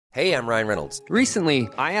Hey, I'm Ryan Reynolds. Recently,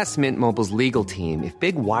 I asked Mint Mobile's legal team if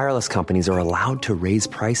big wireless companies are allowed to raise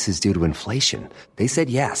prices due to inflation. They said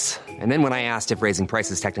yes. And then when I asked if raising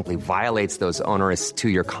prices technically violates those onerous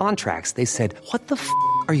two-year contracts, they said, "What the f***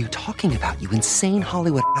 are you talking about, you insane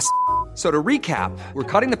Hollywood ass?" So to recap, we're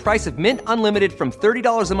cutting the price of Mint Unlimited from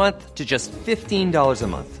 $30 a month to just $15 a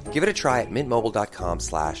month. Give it a try at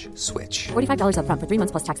mintmobile.com/switch. $45 up front for 3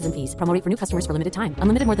 months plus taxes and fees. Promo rate for new customers for limited time.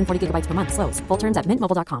 Unlimited more than 40 gigabytes per month. Slows full terms at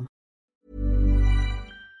mintmobile.com.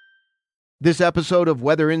 This episode of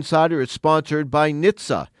Weather Insider is sponsored by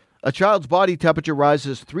NHTSA. A child's body temperature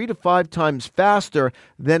rises 3 to 5 times faster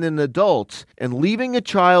than an adult's, and leaving a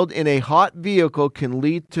child in a hot vehicle can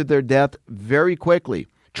lead to their death very quickly.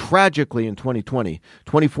 Tragically, in 2020,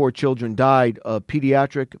 24 children died of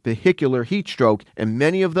pediatric vehicular heat stroke, and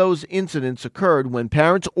many of those incidents occurred when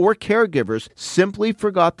parents or caregivers simply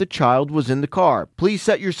forgot the child was in the car. Please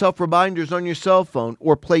set yourself reminders on your cell phone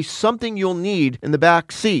or place something you'll need in the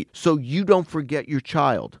back seat so you don't forget your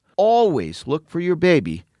child. Always look for your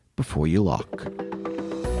baby before you lock.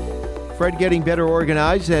 Fred getting better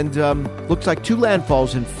organized, and looks like 2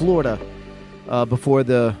 landfalls in Florida before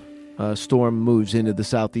the storm moves into the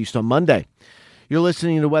southeast on Monday. You're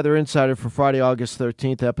listening to Weather Insider for Friday, August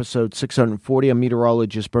 13th, episode 640. I'm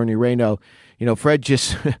meteorologist Bernie Rayno. You know, Fred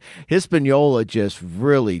Hispaniola just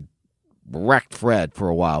really wrecked Fred for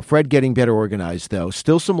a while. Fred getting better organized, though.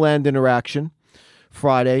 Still some land interaction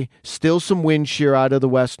Friday. Still some wind shear out of the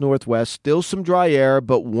west-northwest. Still some dry air,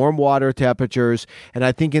 but warm water temperatures. And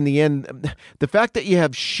I think in the end, the fact that you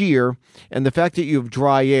have shear and the fact that you have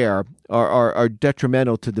dry air are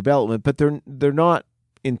detrimental to development, but they're not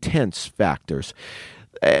intense factors.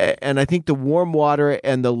 And I think the warm water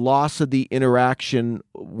and the loss of the interaction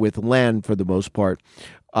with land, for the most part,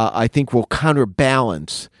 I think will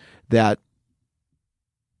counterbalance that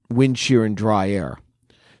wind shear and dry air.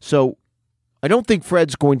 So I don't think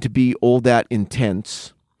Fred's going to be all that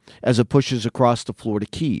intense as it pushes across the Florida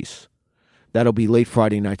Keys. That'll be late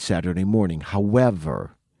Friday night, Saturday morning.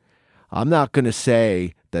 However, I'm not going to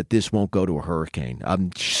say that this won't go to a hurricane. I'm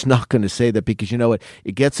just not going to say that because you know what?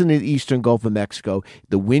 It gets into the eastern Gulf of Mexico.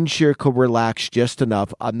 The wind shear could relax just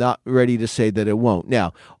enough. I'm not ready to say that it won't.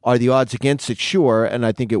 Now, are the odds against it? Sure, and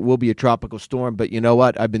I think it will be a tropical storm. But you know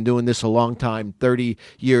what? I've been doing this a long time, 30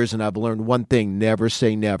 years, and I've learned one thing: never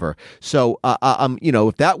say never. So,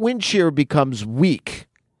 if that wind shear becomes weak,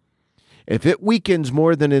 if it weakens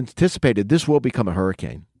more than anticipated, this will become a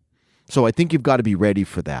hurricane. So I think you've got to be ready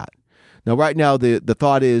for that. Now, right now, the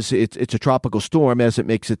thought is it's a tropical storm as it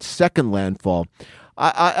makes its second landfall.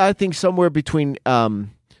 I think somewhere between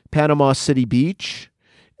Panama City Beach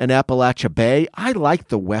and Appalachia Bay. I like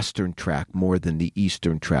the western track more than the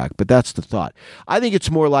eastern track, but that's the thought. I think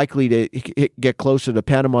it's more likely to get closer to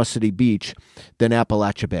Panama City Beach than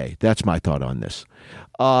Appalachia Bay. That's my thought on this.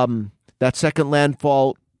 That second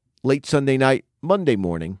landfall, late Sunday night, Monday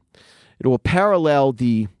morning, it will parallel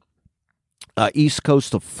the east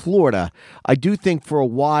coast of Florida. I do think for a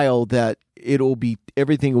while that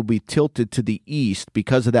everything will be tilted to the east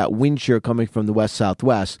because of that wind shear coming from the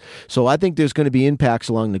west-southwest. So I think there's going to be impacts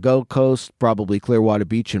along the Gold Coast, probably Clearwater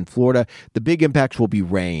Beach in Florida. The big impacts will be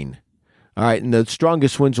rain. All right, and the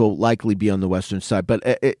strongest winds will likely be on the western side. But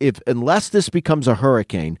unless this becomes a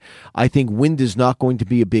hurricane, I think wind is not going to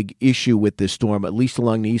be a big issue with this storm, at least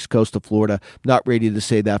along the east coast of Florida. Not ready to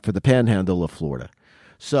say that for the panhandle of Florida.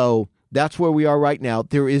 So that's where we are right now.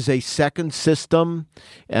 There is a second system,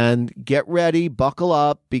 and get ready, buckle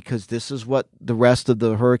up, because this is what the rest of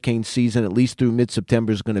the hurricane season, at least through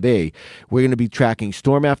mid-September, is going to be. We're going to be tracking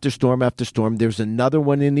storm after storm after storm. There's another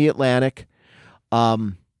one in the Atlantic.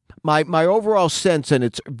 My overall sense, and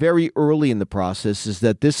it's very early in the process, is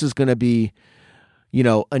that this is going to be,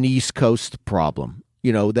 an East Coast problem.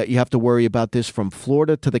 That you have to worry about this from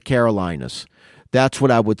Florida to the Carolinas. That's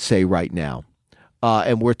what I would say right now.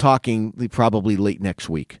 And we're talking probably late next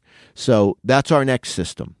week. So that's our next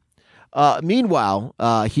system. Meanwhile,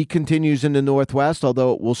 he continues in the Northwest,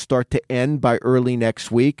 although it will start to end by early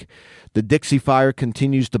next week. The Dixie Fire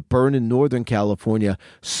continues to burn in Northern California.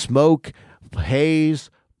 Smoke,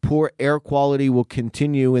 haze, poor air quality will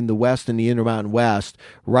continue in the West and the Intermountain West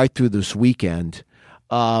right through this weekend.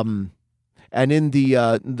 And in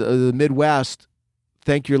the Midwest,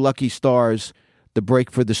 thank your lucky stars, the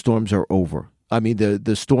break for the storms are over. I mean,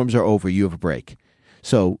 the storms are over. You have a break.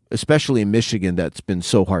 So especially in Michigan, that's been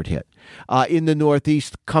so hard hit. in the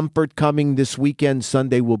Northeast. Comfort coming this weekend.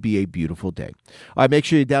 Sunday will be a beautiful day. All right, make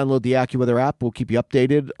sure you download the AccuWeather app. We'll keep you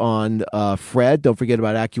updated on Fred. Don't forget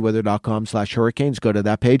about AccuWeather.com/hurricanes. Go to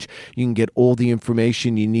that page. You can get all the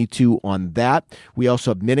information you need to on that. We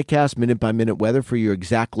also have Minutecast, minute-by-minute weather for your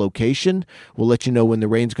exact location. We'll let you know when the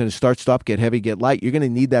rain's going to start, stop, get heavy, get light. You're going to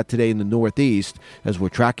need that today in the Northeast as we're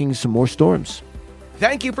tracking some more storms.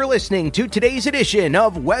 Thank you for listening to today's edition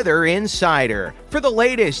of Weather Insider. For the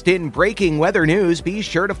latest in breaking weather news, be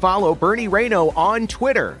sure to follow Bernie Rayno on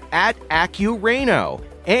Twitter @AccuRayno.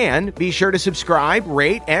 And be sure to subscribe,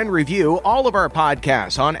 rate, and review all of our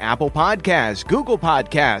podcasts on Apple Podcasts, Google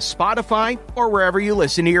Podcasts, Spotify, or wherever you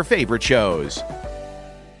listen to your favorite shows.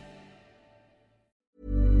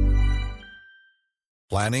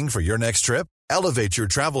 Planning for your next trip? Elevate your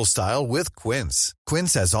travel style with Quince.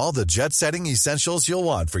 Quince has all the jet-setting essentials you'll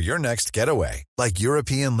want for your next getaway, like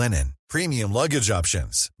European linen, premium luggage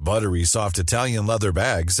options, buttery soft Italian leather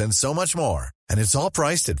bags, and so much more. And it's all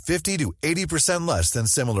priced at 50 to 80% less than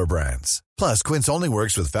similar brands. Plus, Quince only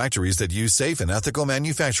works with factories that use safe and ethical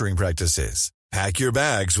manufacturing practices. Pack your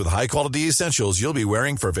bags with high-quality essentials you'll be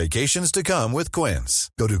wearing for vacations to come with Quince.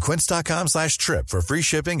 Go to quince.com/trip for free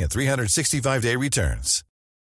shipping and 365-day returns.